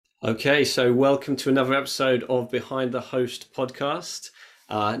Okay, so welcome to another episode of Behind the Host podcast.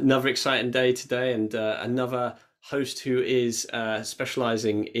 Another exciting day today, and another host who is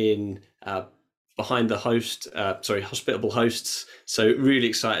specializing in behind the host, hospitable hosts. So really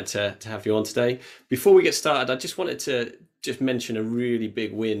excited to have you on today. Before we get started, I just wanted to just mention a really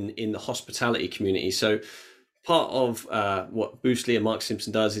big win in the hospitality community. So part of what Boostly and Mark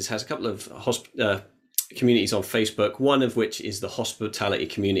Simpson does is has a couple of communities on Facebook, one of which is the hospitality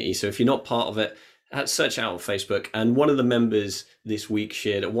community. So if you're not part of it, search out on Facebook. And one of the members this week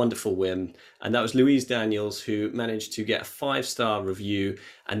shared a wonderful win, and that was Louise Daniels, who managed to get a 5-star review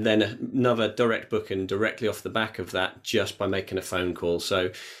and then another direct booking directly off the back of that just by making a phone call. So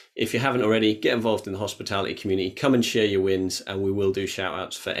if you haven't already, get involved in the hospitality community, come and share your wins, and we will do shout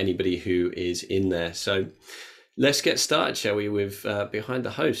outs for anybody who is in there. So let's get started, shall we, with Behind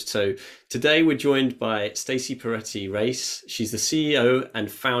the Host. So today we're joined by Stacey Peretti-Race. She's the CEO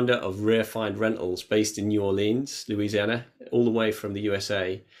and founder of Rare Find Rentals based in New Orleans, Louisiana, all the way from the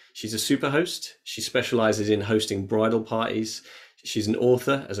USA. She's a super host. She specializes in hosting bridal parties. She's an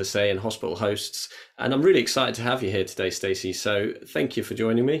author, as I say, in hospital hosts. And I'm really excited to have you here today, Stacey. So thank you for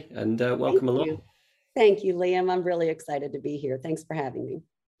joining me, and welcome along. Thank you, Liam. I'm really excited to be here. Thanks for having me.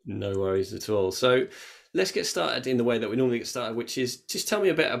 No worries at all. So let's get started in the way that we normally get started, which is just tell me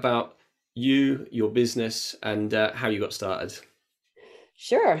a bit about you, your business, and how you got started.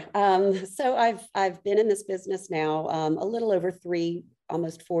 Sure. So I've been in this business now a little over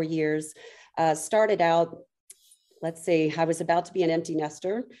almost 4 years. Started out, let's see, I was about to be an empty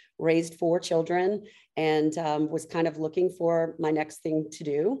nester, raised 4 children, and was kind of looking for my next thing to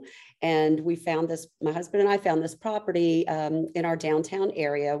do. And we found this, my husband and I found this property in our downtown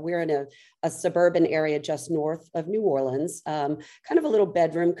area. We're in a suburban area just north of New Orleans, kind of a little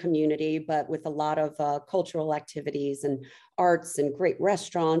bedroom community, but with a lot of cultural activities and arts and great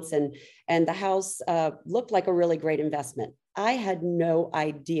restaurants. And the house looked like a really great investment. I had no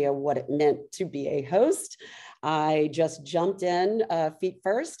idea what it meant to be a host. I just jumped in feet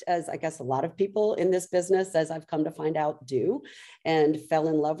first, as I guess a lot of people in this business, as I've come to find out, do, and fell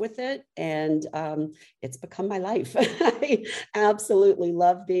in love with it. And it's become my life. I absolutely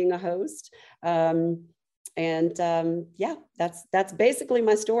love being a host. Yeah, that's basically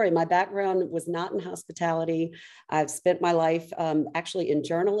my story. My background was not in hospitality. I've spent my life actually in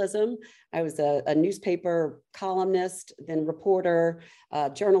journalism. I was a newspaper columnist, then reporter,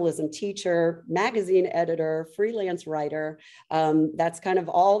 journalism teacher, magazine editor, freelance writer. That's kind of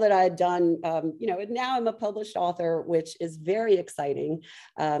all that I had done. And now I'm a published author, which is very exciting.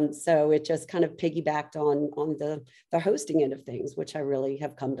 So it just kind of piggybacked on the hosting end of things, which I really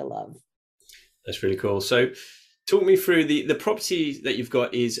have come to love. That's really cool. So talk me through the property that you've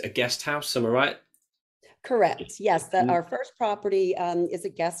got is a guest house, am I right? Correct. Yes. Our first property is a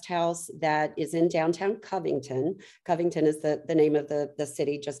guest house that is in downtown Covington. Covington is the name of the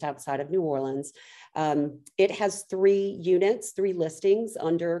city just outside of New Orleans. It has 3 units, 3 listings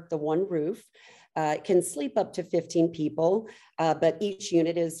under the one roof. It can sleep up to 15 people, but each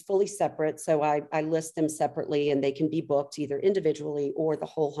unit is fully separate. So I list them separately, and they can be booked either individually or the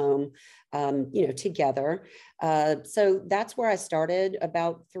whole home, together. So that's where I started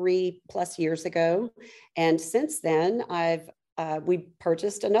about 3+ years ago. And since then, we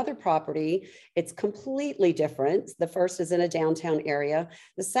purchased another property. It's completely different. The first is in a downtown area.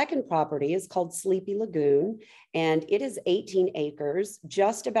 The second property is called Sleepy Lagoon, and it is 18 acres,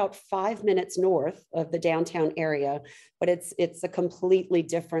 just about 5 minutes north of the downtown area, but it's a completely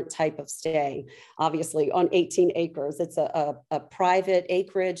different type of stay. Obviously, on 18 acres, it's a private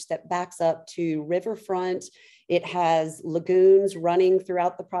acreage that backs up to riverfront. It has lagoons running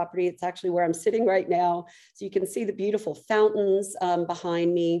throughout the property. It's actually where I'm sitting right now. So you can see the beautiful fountains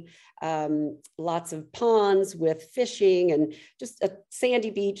behind me, lots of ponds with fishing, and just a sandy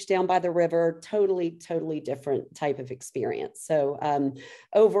beach down by the river. Totally, totally different type of experience. So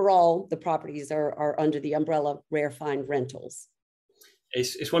overall, the properties are under the umbrella Rare Find Rentals.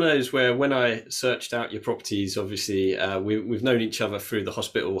 It's one of those where when I searched out your properties, obviously we've known each other through the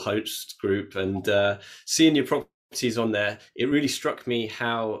hospital host group, and seeing your properties on there, it really struck me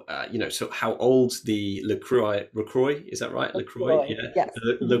how how old the LaCroix, is that right? LaCroix, yeah. Yes.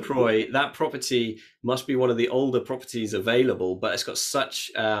 LaCroix, that property must be one of the older properties available, but it's got such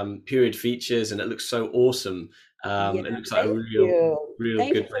period features, and it looks so awesome. It looks like a real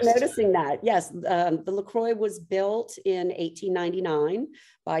Thank you good for place to stay. noticing that. Yes, the LaCroix was built in 1899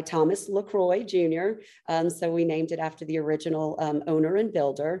 by Thomas LaCroix Jr. So we named it after the original owner and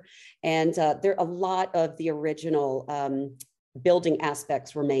builder. And there are a lot of the original building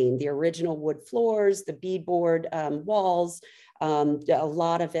aspects remain. The original wood floors, the beadboard walls, A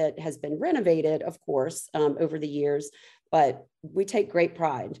lot of it has been renovated, of course, over the years, but we take great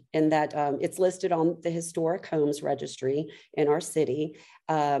pride in that it's listed on the Historic Homes Registry in our city.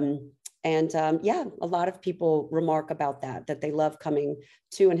 Yeah, a lot of people remark about that they love coming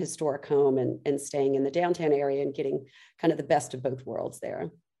to an historic home and staying in the downtown area and getting kind of the best of both worlds there.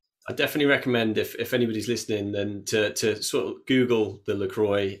 I definitely recommend if anybody's listening, then to sort of Google the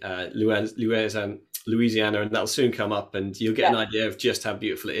LaCroix, Louisiana, and that'll soon come up, and you'll get an idea of just how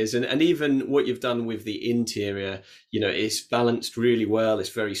beautiful it is, and even what you've done with the interior. It's balanced really well. It's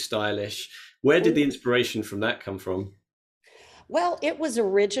very stylish. Where did the inspiration from that come from? Well, it was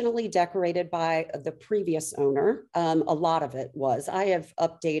originally decorated by the previous owner. A lot of it was. I have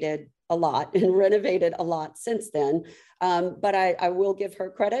updated a lot and renovated a lot since then. But I will give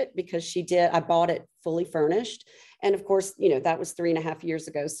her credit because she did. I bought it fully furnished. And of course, that was 3.5 years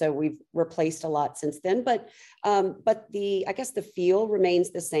ago. So we've replaced a lot since then. But I guess the feel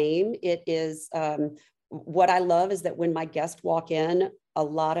remains the same. It is, what I love is that when my guests walk in, a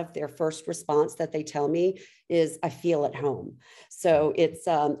lot of their first response that they tell me is, I feel at home. So it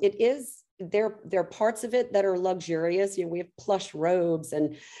is, there are parts of it that are luxurious. We have plush robes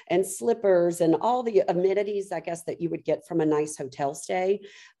and slippers and all the amenities, I guess, that you would get from a nice hotel stay.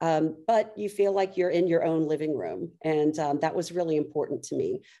 But you feel like you're in your own living room. And that was really important to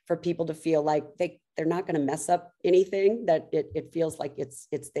me, for people to feel like they're not going to mess up anything, that it feels like it's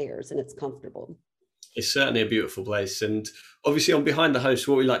theirs and it's comfortable. It's certainly a beautiful place. And obviously on Behind the Host,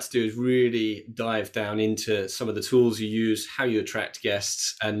 what we like to do is really dive down into some of the tools you use, how you attract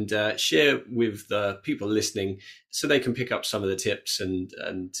guests, and share with the people listening so they can pick up some of the tips and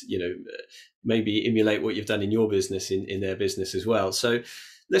maybe emulate what you've done in your business in their business as well. So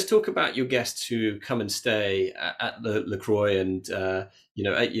let's talk about your guests who come and stay at the LaCroix and,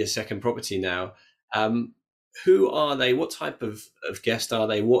 at your second property now. Who are they? What type of guest are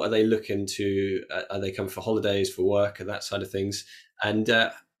they? What are they looking to? Are they coming for holidays, for work, and that side of things? And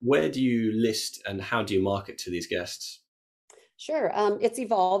where do you list and how do you market to these guests? Sure. It's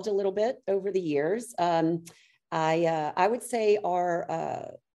evolved a little bit over the years. I would say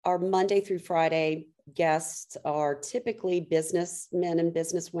our Monday through Friday guests are typically businessmen and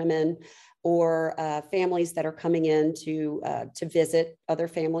businesswomen, or families that are coming in to visit other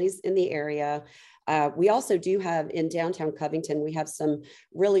families in the area. We also do have, in downtown Covington, we have some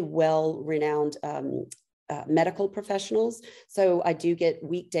really well-renowned medical professionals. So I do get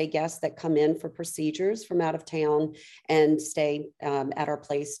weekday guests that come in for procedures from out of town and stay at our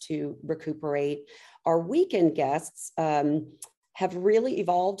place to recuperate. Our weekend guests have really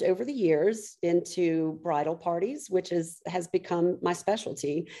evolved over the years into bridal parties, which has become my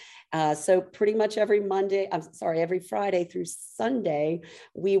specialty. So pretty much every Friday through Sunday,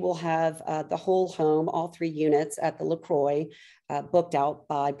 we will have the whole home, all 3 units at the LaCroix, booked out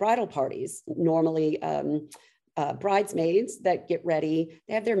by bridal parties. Normally, bridesmaids that get ready,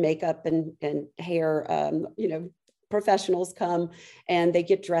 they have their makeup and hair, professionals come and they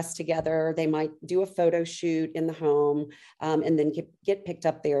get dressed together. They might do a photo shoot in the home, and then get picked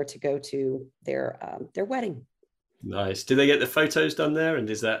up there to go to their wedding. Nice. Do they get the photos done there? And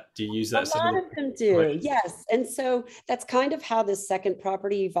do you use that? A lot of them do, yes. And so that's kind of how this second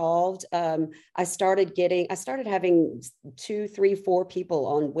property evolved. I started having 2, 3, 4 people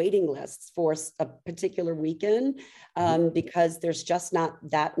on waiting lists for a particular weekend, because there's just not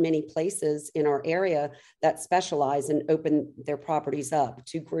that many places in our area that specialize and open their properties up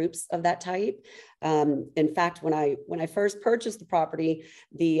to groups of that type. In fact, when I first purchased the property,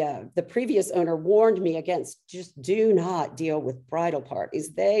 the previous owner warned me against, just do not deal with bridal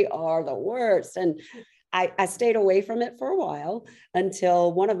parties. They are the worst. And I stayed away from it for a while,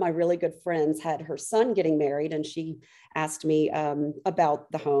 until one of my really good friends had her son getting married, and she asked me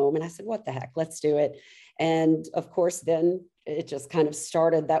about the home, and I said, what the heck, let's do it. And of course, then it just kind of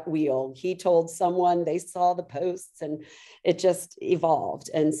started that wheel. He told someone, they saw the posts, and it just evolved.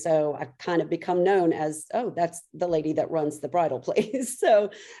 And so I've kind of become known as, oh, that's the lady that runs the bridal place.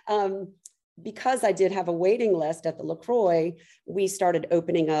 So because I did have a waiting list at the LaCroix, we started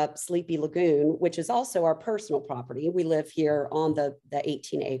opening up Sleepy Lagoon, which is also our personal property. We live here on the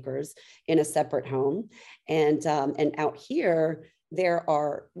 18 acres in a separate home. And out here, there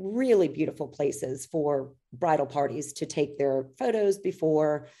are really beautiful places for bridal parties to take their photos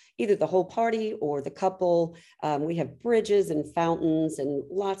before either the whole party or the couple. We have bridges and fountains and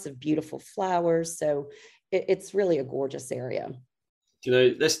lots of beautiful flowers. So it's really a gorgeous area.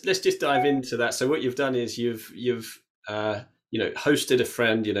 Let's just dive into that. So what you've done is you've hosted a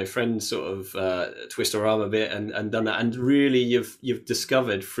friend, friend sort of twist our arm a bit and done that. And really you've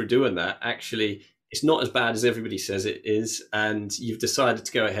discovered through doing that, actually, it's not as bad as everybody says it is, and you've decided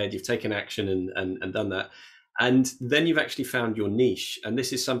to go ahead, you've taken action and done that. And then you've actually found your niche. And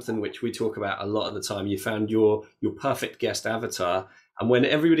this is something which we talk about a lot of the time. You found your perfect guest avatar. And when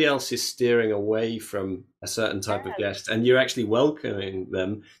everybody else is steering away from a certain type of guest and you're actually welcoming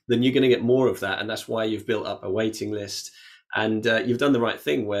them, then you're going to get more of that. And that's why you've built up a waiting list. And you've done the right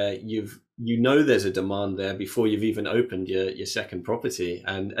thing where there's a demand there before you've even opened your second property.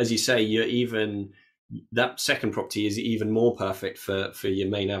 And as you say, that second property is even more perfect for your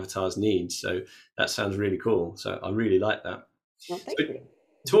main avatar's needs. So that sounds really cool. So I really like that. Well, thank you.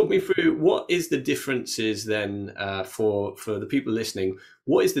 Talk me through, what is the differences then for the people listening?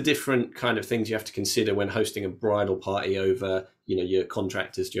 What is the different kind of things you have to consider when hosting a bridal party over, your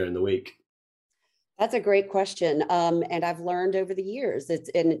contractors during the week? That's a great question. And I've learned over the years,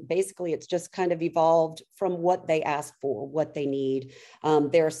 it's just kind of evolved from what they ask for, what they need.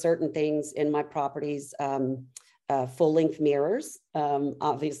 There are certain things in my properties, full length mirrors.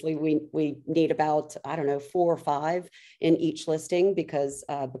 Obviously we need about, 4 or 5 in each listing because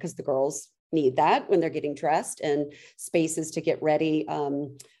the girls need that when they're getting dressed, and spaces to get ready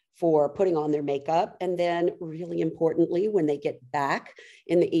for putting on their makeup. And then really importantly, when they get back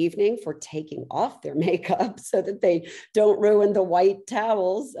in the evening, for taking off their makeup so that they don't ruin the white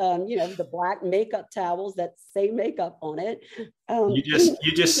towels, the black makeup towels that say makeup on it. You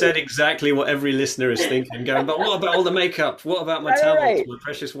just said exactly what every listener is thinking, going, but what about all the makeup? What about my towels, right. My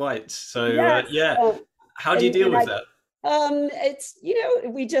precious whites? So yes. How do you deal with that? It's,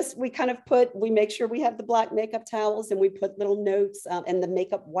 we make sure we have the black makeup towels, and we put little notes and the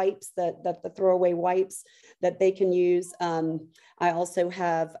makeup wipes, the throwaway wipes that they can use. I also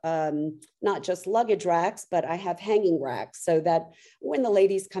have not just luggage racks, but I have hanging racks so that when the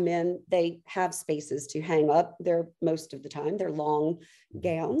ladies come in, they have spaces to hang up. Most of the time, they're long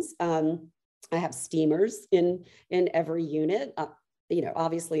gowns. I have steamers in every unit.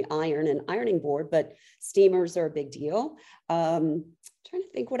 Obviously iron and ironing board, but steamers are a big deal. Trying to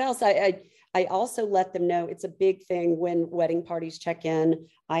think what else. I also let them know it's a big thing when wedding parties check in.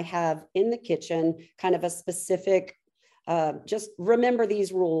 I have in the kitchen kind of a specific, just remember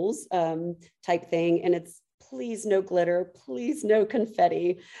these rules type thing. And it's, please no glitter, please no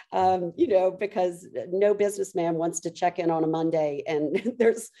confetti, because no businessman wants to check in on a Monday and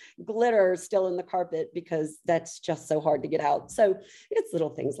there's glitter still in the carpet, because that's just so hard to get out. So it's little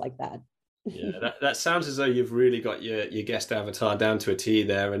things like that. Yeah, that sounds as though you've really got your guest avatar down to a T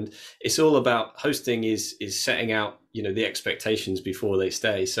there, and it's all about hosting is setting out the expectations before they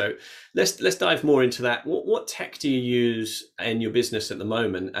stay. So let's dive more into that. What tech do you use in your business at the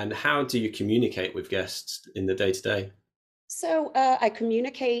moment, and how do you communicate with guests in the day-to-day? So I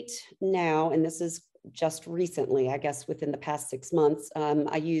communicate now, and this is just recently, I guess within the past 6 months.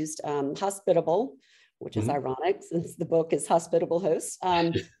 I used Hospitable, which is ironic since the book is Hospitable Hosts.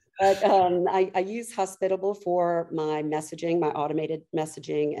 But I use Hospitable for my messaging, my automated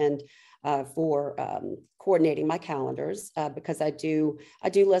messaging, and for coordinating my calendars, because I do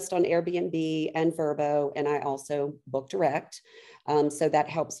list on Airbnb and Vrbo, and I also book direct. So that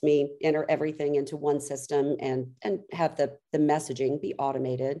helps me enter everything into one system and have the messaging be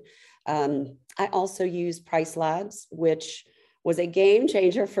automated. I also use Price Labs, which was a game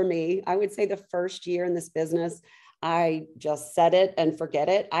changer for me. I would say the first year in this business, I just set it and forget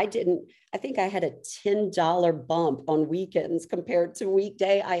it. I think I had a $10 bump on weekends compared to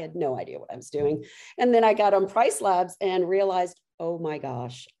weekday. I had no idea what I was doing. And then I got on Price Labs and realized, oh my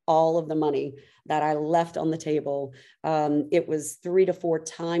gosh, all of the money that I left on the table. It was 3 to 4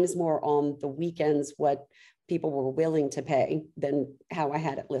 times more on the weekends what people were willing to pay than how I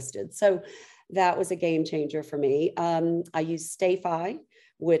had it listed. So that was a game changer for me. I use StayFi,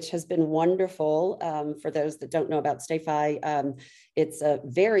 which has been wonderful. For those that don't know about StayFi, it's a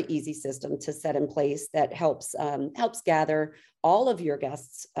very easy system to set in place that helps gather all of your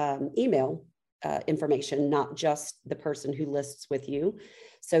guests' email information, not just the person who lists with you.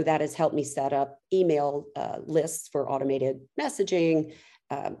 So that has helped me set up email lists for automated messaging,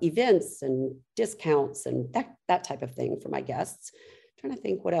 events and discounts and that type of thing for my guests. I'm trying to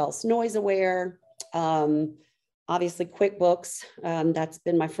think what else. Noise Aware. Obviously, QuickBooks, that's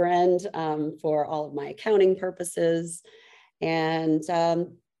been my friend for all of my accounting purposes. And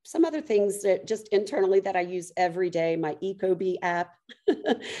some other things that just internally that I use every day, my Ecobee app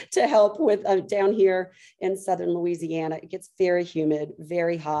to help with down here in Southern Louisiana. It gets very humid,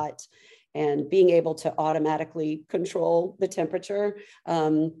 very hot, and being able to automatically control the temperature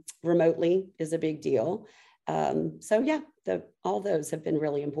remotely is a big deal. So yeah, all those have been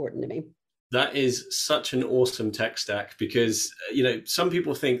really important to me. That is such an awesome tech stack because, some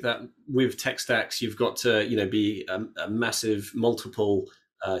people think that with tech stacks, you've got to, be a massive multiple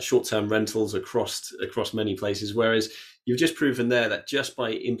short-term rentals across many places. Whereas you've just proven there that just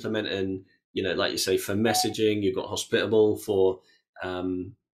by implementing, like you say, for messaging, you've got Hospitable for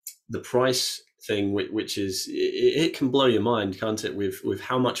the price thing, which is, it can blow your mind, can't it? With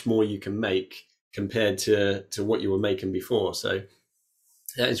how much more you can make compared to what you were making before. So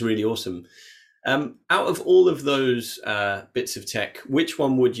that is really awesome. Out of all of those bits of tech, which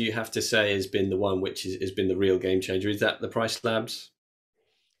one would you have to say has been the one which has been the real game changer? Is that the Price Labs?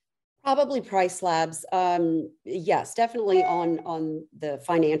 Probably Price Labs. Yes, definitely on the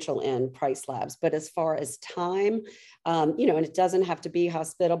financial end, Price Labs. But as far as time, and it doesn't have to be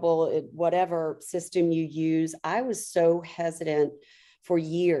Hospitable, whatever system you use. I was so hesitant for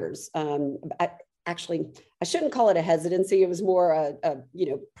years. Actually, I shouldn't call it a hesitancy. It was more a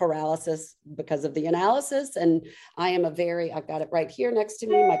paralysis because of the analysis. And I've got it right here next to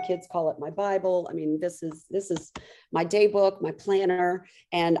me. My kids call it my Bible. I mean, this is my day book, my planner,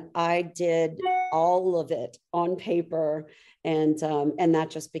 and I did all of it on paper, and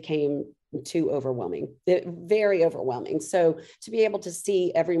that just became too overwhelming, very overwhelming. So to be able to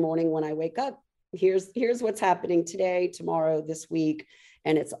see every morning when I wake up, here's what's happening today, tomorrow, this week,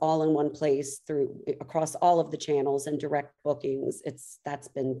 and it's all in one place across all of the channels and direct bookings. That's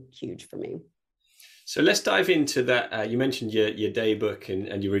been huge for me. So let's dive into that. You mentioned your day book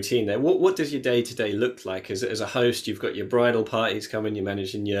and your routine there. What does your day to day look like as a host? You've got your bridal parties coming. You're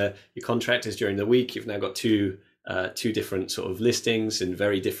managing your contractors during the week. You've now got two different sort of listings and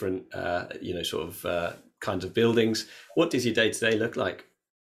very different kinds of buildings. What does your day to day look like?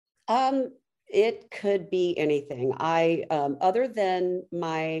 It could be anything. Other than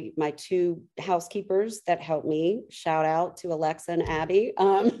my two housekeepers that help me, shout out to Alexa and Abby.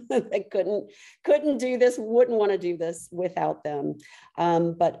 They couldn't do this, wouldn't want to do this without them.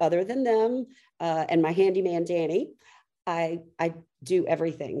 But other than them, and my handyman Danny, I do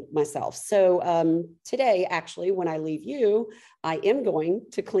everything myself. So today, actually, when I leave you, I am going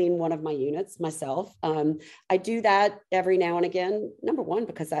to clean one of my units myself. I do that every now and again, number one,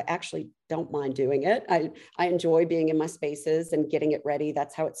 because I actually don't mind doing it. I enjoy being in my spaces and getting it ready.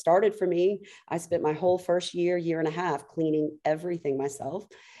 That's how it started for me. I spent my whole first year and a half cleaning everything myself.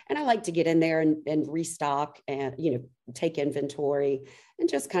 And I like to get in there and restock and, take inventory and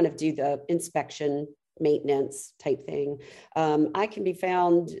just kind of do the inspection maintenance type thing. I can be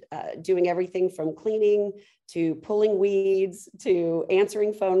found doing everything from cleaning to pulling weeds to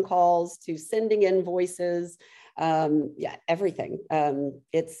answering phone calls to sending invoices. Everything.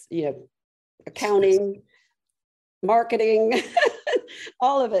 It's accounting, marketing,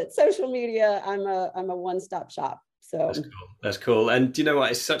 all of it. Social media. I'm a one-stop shop. So that's cool. And do you know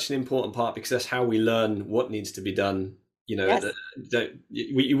what? It's such an important part because that's how we learn what needs to be done. Yes.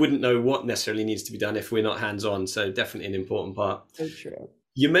 You wouldn't know what necessarily needs to be done if we're not hands-on. So definitely an important part. So true.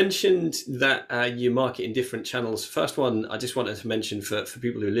 You mentioned that you market in different channels. First one, I just wanted to mention for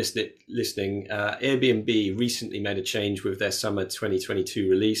people who are listening, Airbnb recently made a change with their summer 2022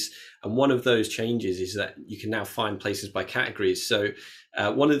 release. And one of those changes is that you can now find places by categories. So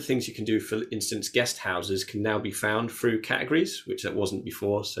one of the things you can do, for instance, guest houses can now be found through categories, which that wasn't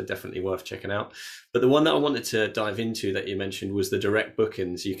before. So definitely worth checking out. But the one that I wanted to dive into that you mentioned was the direct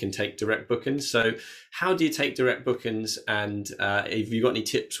bookings. You can take direct bookings. So how do you take direct bookings, and have you got any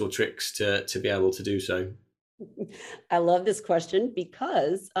tips or tricks to be able to do so? I love this question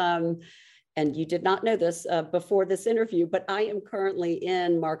because, and you did not know this before this interview, but I am currently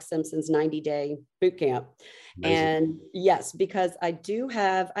in Mark Simpson's 90-day boot camp. Amazing. And yes, because I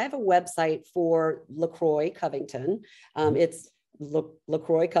have a website for LaCroix Covington. It's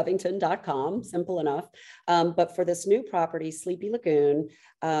LaCroixCovington.com, simple enough. But for this new property, Sleepy Lagoon,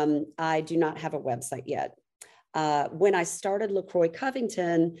 I do not have a website yet. When I started LaCroix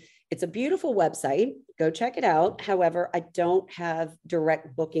Covington, it's a beautiful website. Go check it out. However, I don't have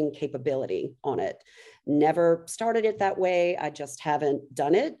direct booking capability on it. Never started it that way. I just haven't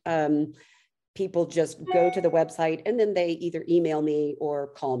done it. People just go to the website and then they either email me or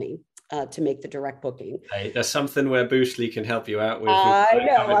call me to make the direct booking. Hey, that's something where Boostly can help you out with. I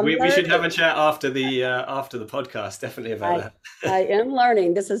know. We should have a chat after the podcast, definitely about that. I am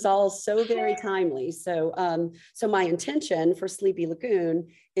learning. This is all so very timely. So, so my intention for Sleepy Lagoon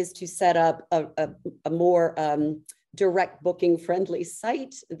is to set up a more direct booking friendly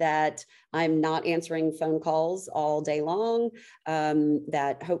site that I'm not answering phone calls all day long,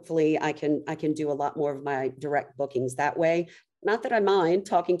 that hopefully I can do a lot more of my direct bookings that way. not that I mind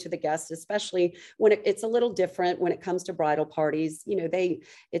talking to the guests, especially when it's a little different when it comes to bridal parties. You know,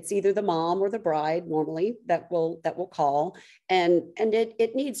 it's either the mom or the bride normally that will call, and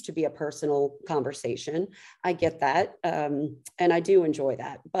it needs to be a personal conversation. I get that, and I do enjoy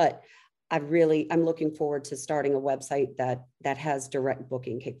that, but I'm looking forward to starting a website that has direct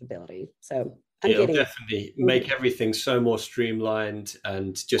booking capability. So it'll definitely make everything so more streamlined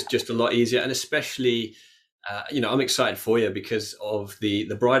and just a lot easier. And especially, you know, I'm excited for you because of the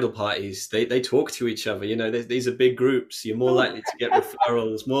bridal parties. They talk to each other. You know, these are big groups. You're more likely to get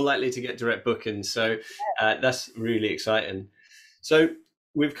referrals, more likely to get direct bookings. So that's really exciting. So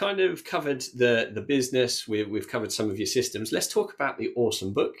we've kind of covered the business. We've covered some of your systems. Let's talk about the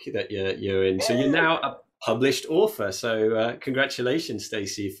awesome book that you're in. So you're now a published author. So congratulations,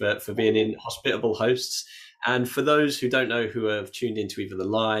 Stacey, for being in Hospitable Hosts. And for those who don't know, who have tuned into either the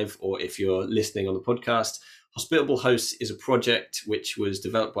live or if you're listening on the podcast, Hospitable Hosts is a project which was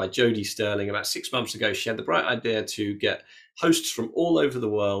developed by Jodie Sterling about 6 months ago. She had the bright idea to get hosts from all over the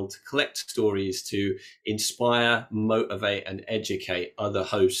world, collect stories to inspire, motivate, and educate other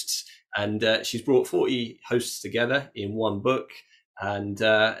hosts. And she's brought 40 hosts together in one book and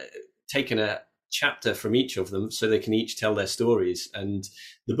taken a chapter from each of them so they can each tell their stories. And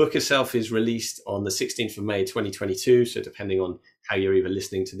the book itself is released on the 16th of May 2022. So depending on how you're either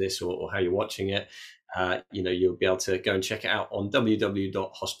listening to this or how you're watching it, you know, you'll be able to go and check it out on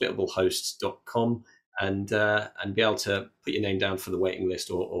www.hospitablehosts.com and be able to put your name down for the waiting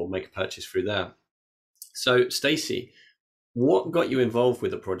list or make a purchase through there. So Stacey, what got you involved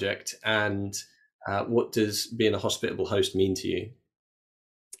with the project, and what does being a hospitable host mean to you?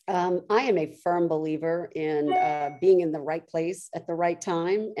 I am a firm believer in being in the right place at the right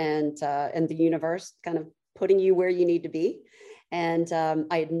time, and the universe kind of putting you where you need to be. And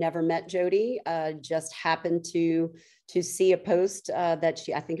I had never met Jodie, just happened to see a post that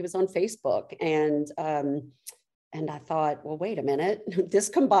I think it was on Facebook. And I thought, well, wait a minute, this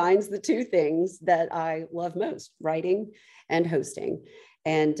combines the two things that I love most, writing and hosting.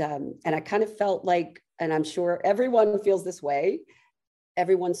 And I kind of felt like, and I'm sure everyone feels this way,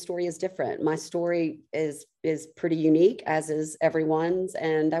 everyone's story is different. My story is pretty unique, as is everyone's,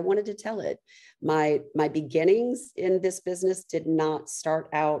 and I wanted to tell it. My beginnings in this business did not start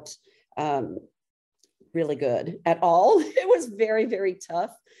out really good at all. It was very, very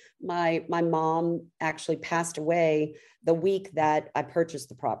tough. My mom actually passed away the week that I purchased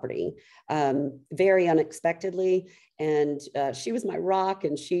the property, very unexpectedly. And she was my rock,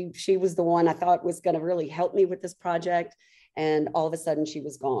 and she was the one I thought was going to really help me with this project. And all of a sudden she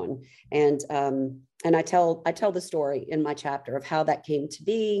was gone. And I tell the story in my chapter of how that came to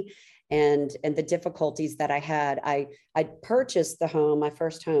be and the difficulties that I had. I purchased the home, my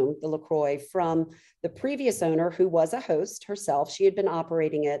first home, the LaCroix, from the previous owner, who was a host herself. She had been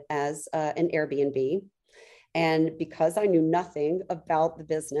operating it as an Airbnb. And because I knew nothing about the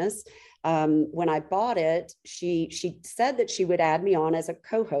business, when I bought it, she said that she would add me on as a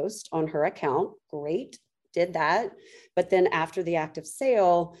co-host on her account. Great. Did that. But then after the act of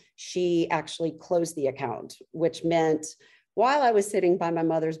sale, she actually closed the account, which meant while I was sitting by my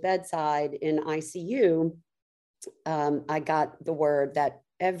mother's bedside in ICU, I got the word that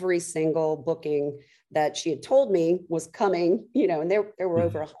every single booking that she had told me was coming, you know, and there were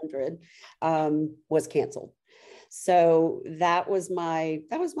over 100, was canceled. So that was my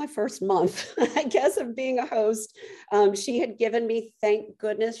first month, I guess, of being a host. She had given me, thank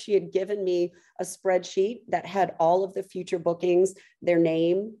goodness, she had given me a spreadsheet that had all of the future bookings, their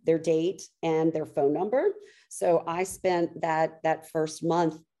name, their date, and their phone number. So I spent that first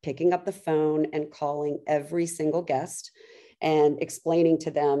month picking up the phone and calling every single guest and explaining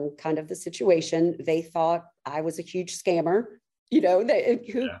to them kind of the situation. They thought I was a huge scammer. You know,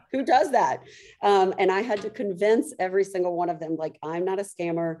 who does that? And I had to convince every single one of them, like, I'm not a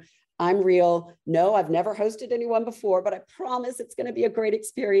scammer. I'm real. No, I've never hosted anyone before, but I promise it's going to be a great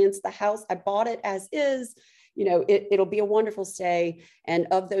experience. The house, I bought it as is. You know, it'll be a wonderful stay. And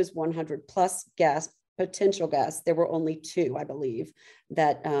of those 100 plus guests, potential guests, there were only 2, I believe,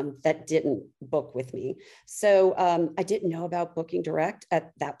 that didn't book with me. So I didn't know about Booking Direct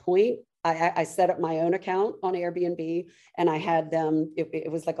at that point. I set up my own account on Airbnb, and I had them,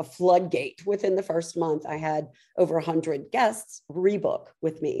 it was like a floodgate. Within the first month, I had over 100 guests rebook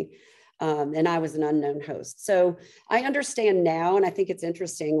with me. And I was an unknown host. So I understand now, and I think it's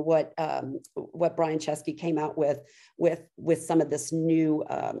interesting what Brian Chesky came out with some of this new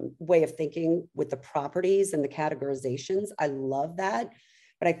way of thinking with the properties and the categorizations. I love that.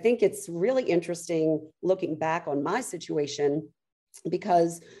 But I think it's really interesting looking back on my situation,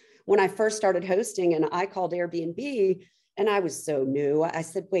 because when I first started hosting and I called Airbnb, And I was so new. I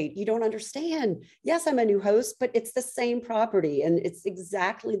said, wait, you don't understand. Yes, I'm a new host, but it's the same property and it's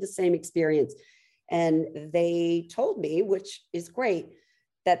exactly the same experience. And they told me, which is great,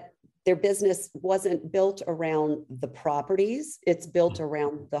 that their business wasn't built around the properties, it's built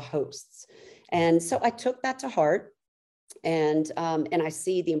around the hosts. And so I took that to heart, and I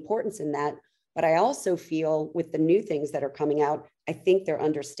see the importance in that. But I also feel with the new things that are coming out, I think they're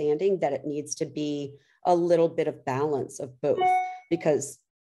understanding that it needs to be a little bit of balance of both, because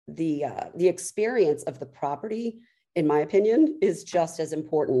the experience of the property, in my opinion, is just as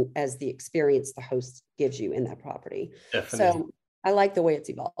important as the experience the host gives you in that property. Definitely. So I like the way it's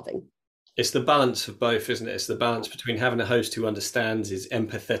evolving. It's the balance of both, isn't it? It's the balance between having a host who understands, is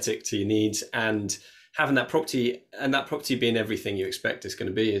empathetic to your needs, and having that property, and that property being everything you expect it's going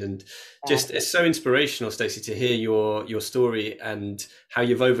to be. And just, it's so inspirational, Stacey, to hear your story and how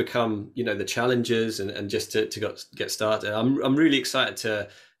you've overcome, the challenges and just to get started. I'm really excited to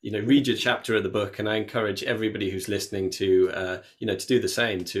read your chapter of the book, and I encourage everybody who's listening to to do the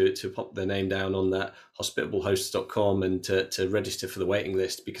same, to pop their name down on that hospitablehosts.com and to register for the waiting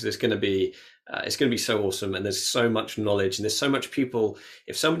list, because it's going to be so awesome. And there's so much knowledge, and there's so much people.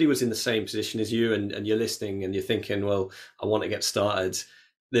 If somebody was in the same position as you and you're listening and you're thinking, well, I want to get started,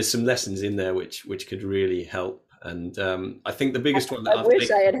 there's some lessons in there which could really help. And I think the biggest one that I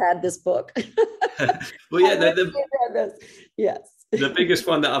wish I had this book. Well, yeah, yes. The biggest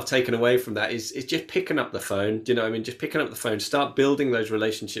one that I've taken away from that is just picking up the phone. Do you know what I mean? Just picking up the phone, start building those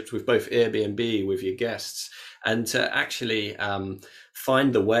relationships with both Airbnb, with your guests, and to actually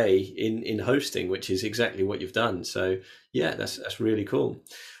find the way in hosting, which is exactly what you've done. So yeah, that's really cool.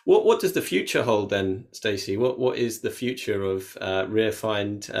 What does the future hold then, Stacey? What is the future of Rare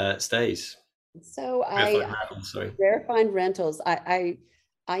Find Stays? So Rare Find Rentals. I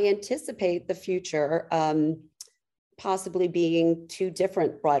anticipate the future possibly being 2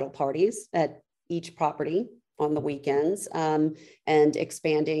 different bridal parties at each property on the weekends, and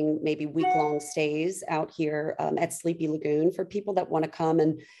expanding maybe week-long stays out here at Sleepy Lagoon for people that want to come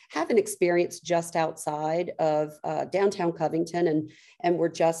and have an experience just outside of downtown Covington. And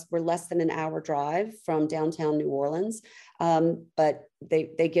we're less than an hour drive from downtown New Orleans. But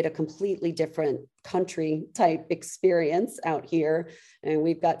they get a completely different country type experience out here. And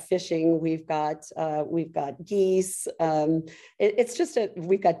we've got fishing, we've got geese.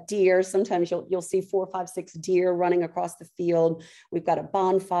 We've got deer. Sometimes you'll see 4, 5, 6 deer running across the field. We've got a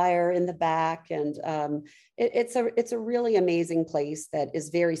bonfire in the back, and it's a really amazing place that is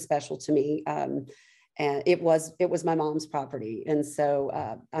very special to me. And it was my mom's property, and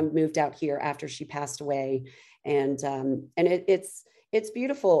so I moved out here after she passed away, and it's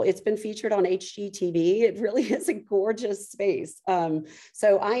beautiful. It's been featured on HGTV. It really is a gorgeous space.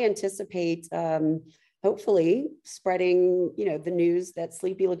 So I anticipate hopefully spreading the news that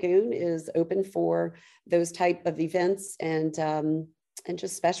Sleepy Lagoon is open for those type of events, and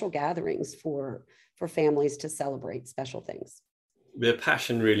just special gatherings for families to celebrate special things. The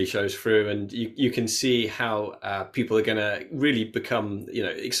passion really shows through, and you can see how people are going to really become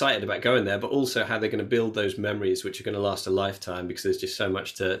excited about going there, but also how they're going to build those memories which are going to last a lifetime, because there's just so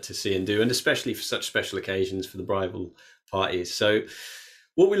much to see and do, and especially for such special occasions for the bridal parties. So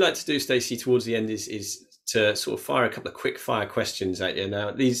what we like to do, Stacey, towards the end is to sort of fire a couple of quick fire questions at you.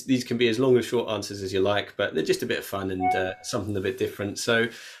 Now these can be as long or short answers as you like, but they're just a bit of fun and something a bit different. So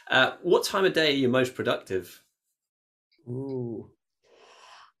what time of day are you most productive? Ooh.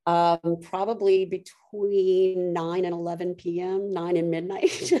 Probably between 9 and 11 p.m., 9 and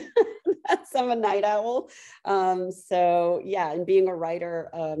midnight. I'm a night owl. So yeah, and being a writer,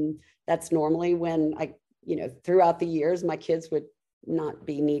 that's normally when throughout the years, my kids would not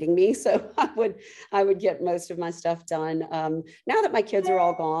be needing me. So I would get most of my stuff done. Now that my kids are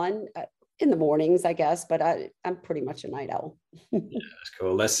all gone, in the mornings, I guess, but I'm pretty much a night owl. Yeah, that's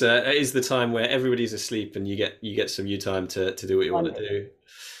cool. It is the time where everybody's asleep and you get some you time to do what you want to do.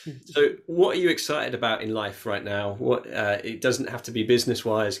 So what are you excited about in life right now? What it doesn't have to be business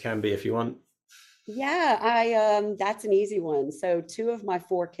wise, can be if you want. Yeah, that's an easy one. So 2 of my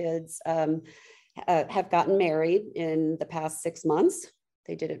 4 kids have gotten married in the past 6 months.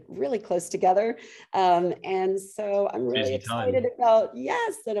 They did it really close together. And so I'm really excited about,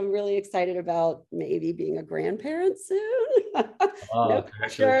 and I'm really excited about maybe being a grandparent soon. No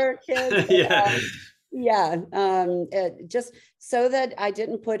pressure, kids. Just so that I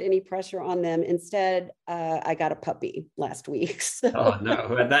didn't put any pressure on them. Instead, I got a puppy last week. So. Oh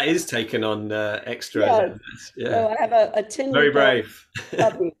no, that is taken on extra. Yeah. So I have a 10-week-old very brave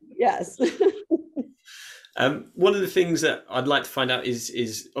puppy. Yes. One of the things that I'd like to find out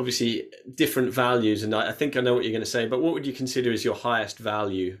is obviously different values, and I think I know what you're going to say, but what would you consider as your highest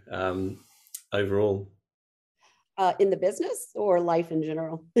value overall? In the business or life in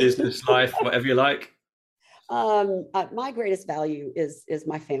general? Business, life, whatever you like. My greatest value is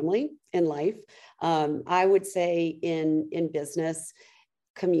my family in life. I would say in business,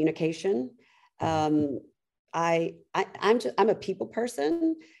 communication. I'm a people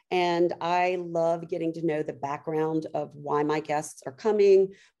person, and I love getting to know the background of why my guests are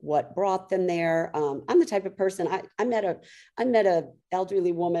coming, what brought them there. I'm the type of person, I met a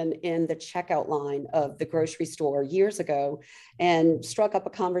elderly woman in the checkout line of the grocery store years ago and struck up a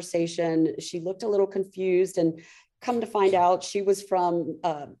conversation. She looked a little confused, and come to find out she was from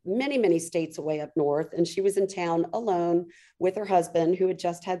many, many states away up north, and she was in town alone with her husband who had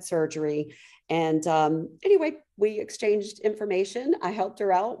just had surgery. And anyway, we exchanged information. I helped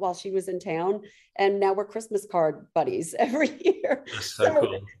her out while she was in town, and now we're Christmas card buddies every year. That's so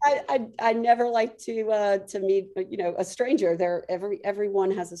cool. I never like to meet a stranger.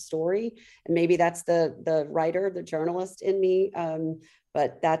 Everyone has a story, and maybe that's the writer, the journalist in me.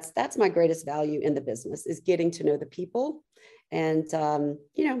 But that's my greatest value in the business, is getting to know the people. And I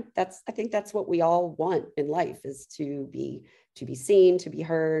think that's what we all want in life, is to be seen, to be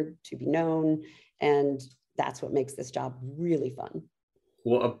heard, to be known. And that's what makes this job really fun.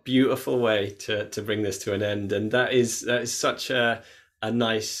 What a beautiful way to bring this to an end. And that is such a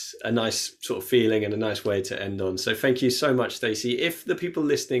nice sort of feeling and a nice way to end on. So thank you so much, Stacey. If the people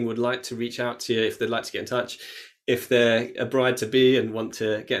listening would like to reach out to you, if they'd like to get in touch, if they're a bride-to-be and want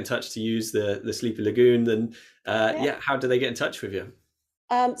to get in touch to use the Sleepy Lagoon, then how do they get in touch with you?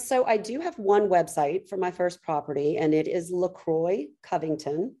 So I do have one website for my first property, and it is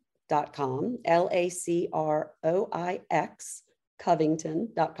LaCroixCovington.com, LACROIX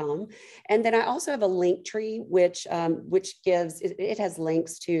Covington.com. And then I also have a link tree, which gives, it has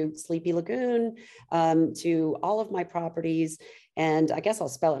links to Sleepy Lagoon, to all of my properties. And I guess I'll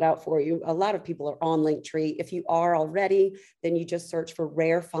spell it out for you. A lot of people are on Linktree. If you are already, then you just search for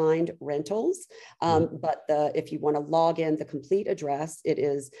Rare Find Rentals. But if you want to log in, the complete address, it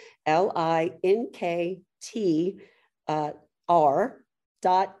is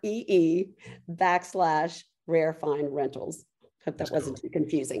linktr.ee/Rare Find Rentals. Hope that wasn't too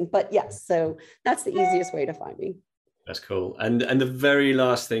confusing. But yes, so that's the easiest way to find me. That's cool. And the very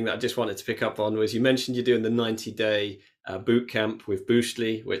last thing that I just wanted to pick up on was, you mentioned you're doing the 90-day boot camp with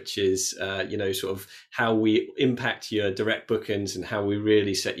Boostly, which is sort of how we impact your direct bookings and how we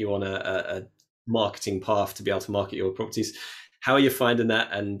really set you on a marketing path to be able to market your properties. How are you finding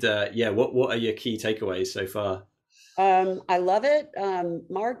that? And what are your key takeaways so far? I love it.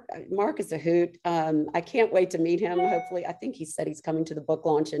 Mark is a hoot. I can't wait to meet him. Hopefully, I think he said he's coming to the book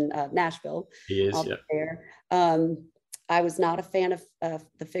launch in Nashville. He is, yeah. There. I was not a fan of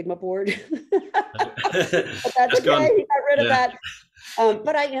the Figma board. But that's okay. He got rid of that.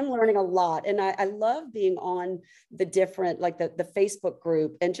 But I am learning a lot. And I love being on the different, like the Facebook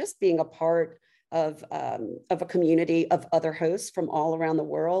group, and just being a part of a community of other hosts from all around the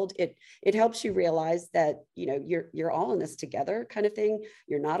world. It helps you realize that, you're all in this together kind of thing.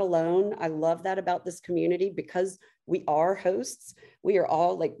 You're not alone. I love that about this community, because we are hosts. We are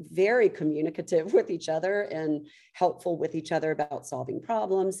all like very communicative with each other and helpful with each other about solving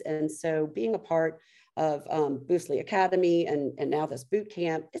problems. And so being a part of Boostly Academy and now this boot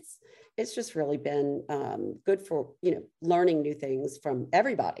camp, it's just really been good for, learning new things from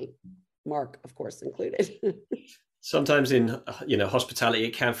everybody. Mark, of course, included. Sometimes in hospitality,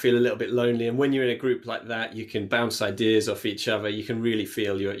 it can feel a little bit lonely, and when you're in a group like that, you can bounce ideas off each other. You can really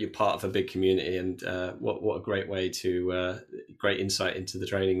feel you're part of a big community, and what a great way to great insight into the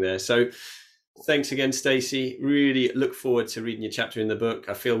training there. So thanks again, Stacey. Really look forward to reading your chapter in the book.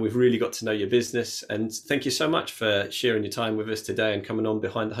 I feel we've really got to know your business, and thank you so much for sharing your time with us today and coming on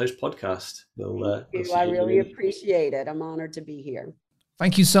Behind the Host podcast. I really appreciate it. I'm honored to be here.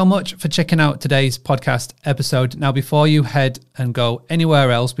 Thank you so much for checking out today's podcast episode. Now, before you head and go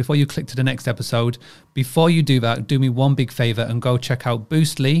anywhere else, before you click to the next episode, before you do that, do me one big favor and go check out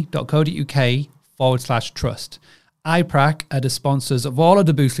boostly.co.uk/trust. iPrac are the sponsors of all of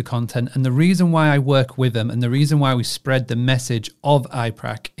the Boostly content, and the reason why I work with them and the reason why we spread the message of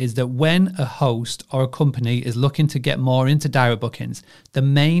iPrac is that when a host or a company is looking to get more into direct bookings, the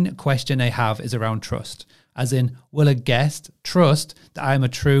main question they have is around trust. As in, will a guest trust that I am a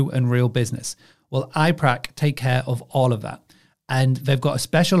true and real business? Well, iPrac take care of all of that. And they've got a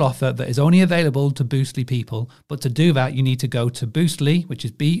special offer that is only available to Boostly people. But to do that, you need to go to Boostly, which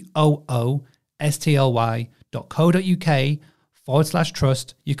is BOOSTLY.co.uk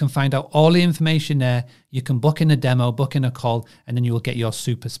iPrac.com/trust. You can find out all the information there. You can book in a demo, book in a call, and then you will get your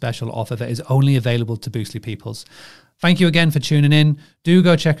super special offer that is only available to Boostly Peoples. Thank you again for tuning in. Do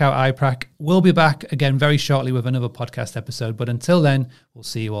go check out iPrac. We'll be back again very shortly with another podcast episode. But until then, we'll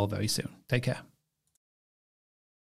see you all very soon. Take care.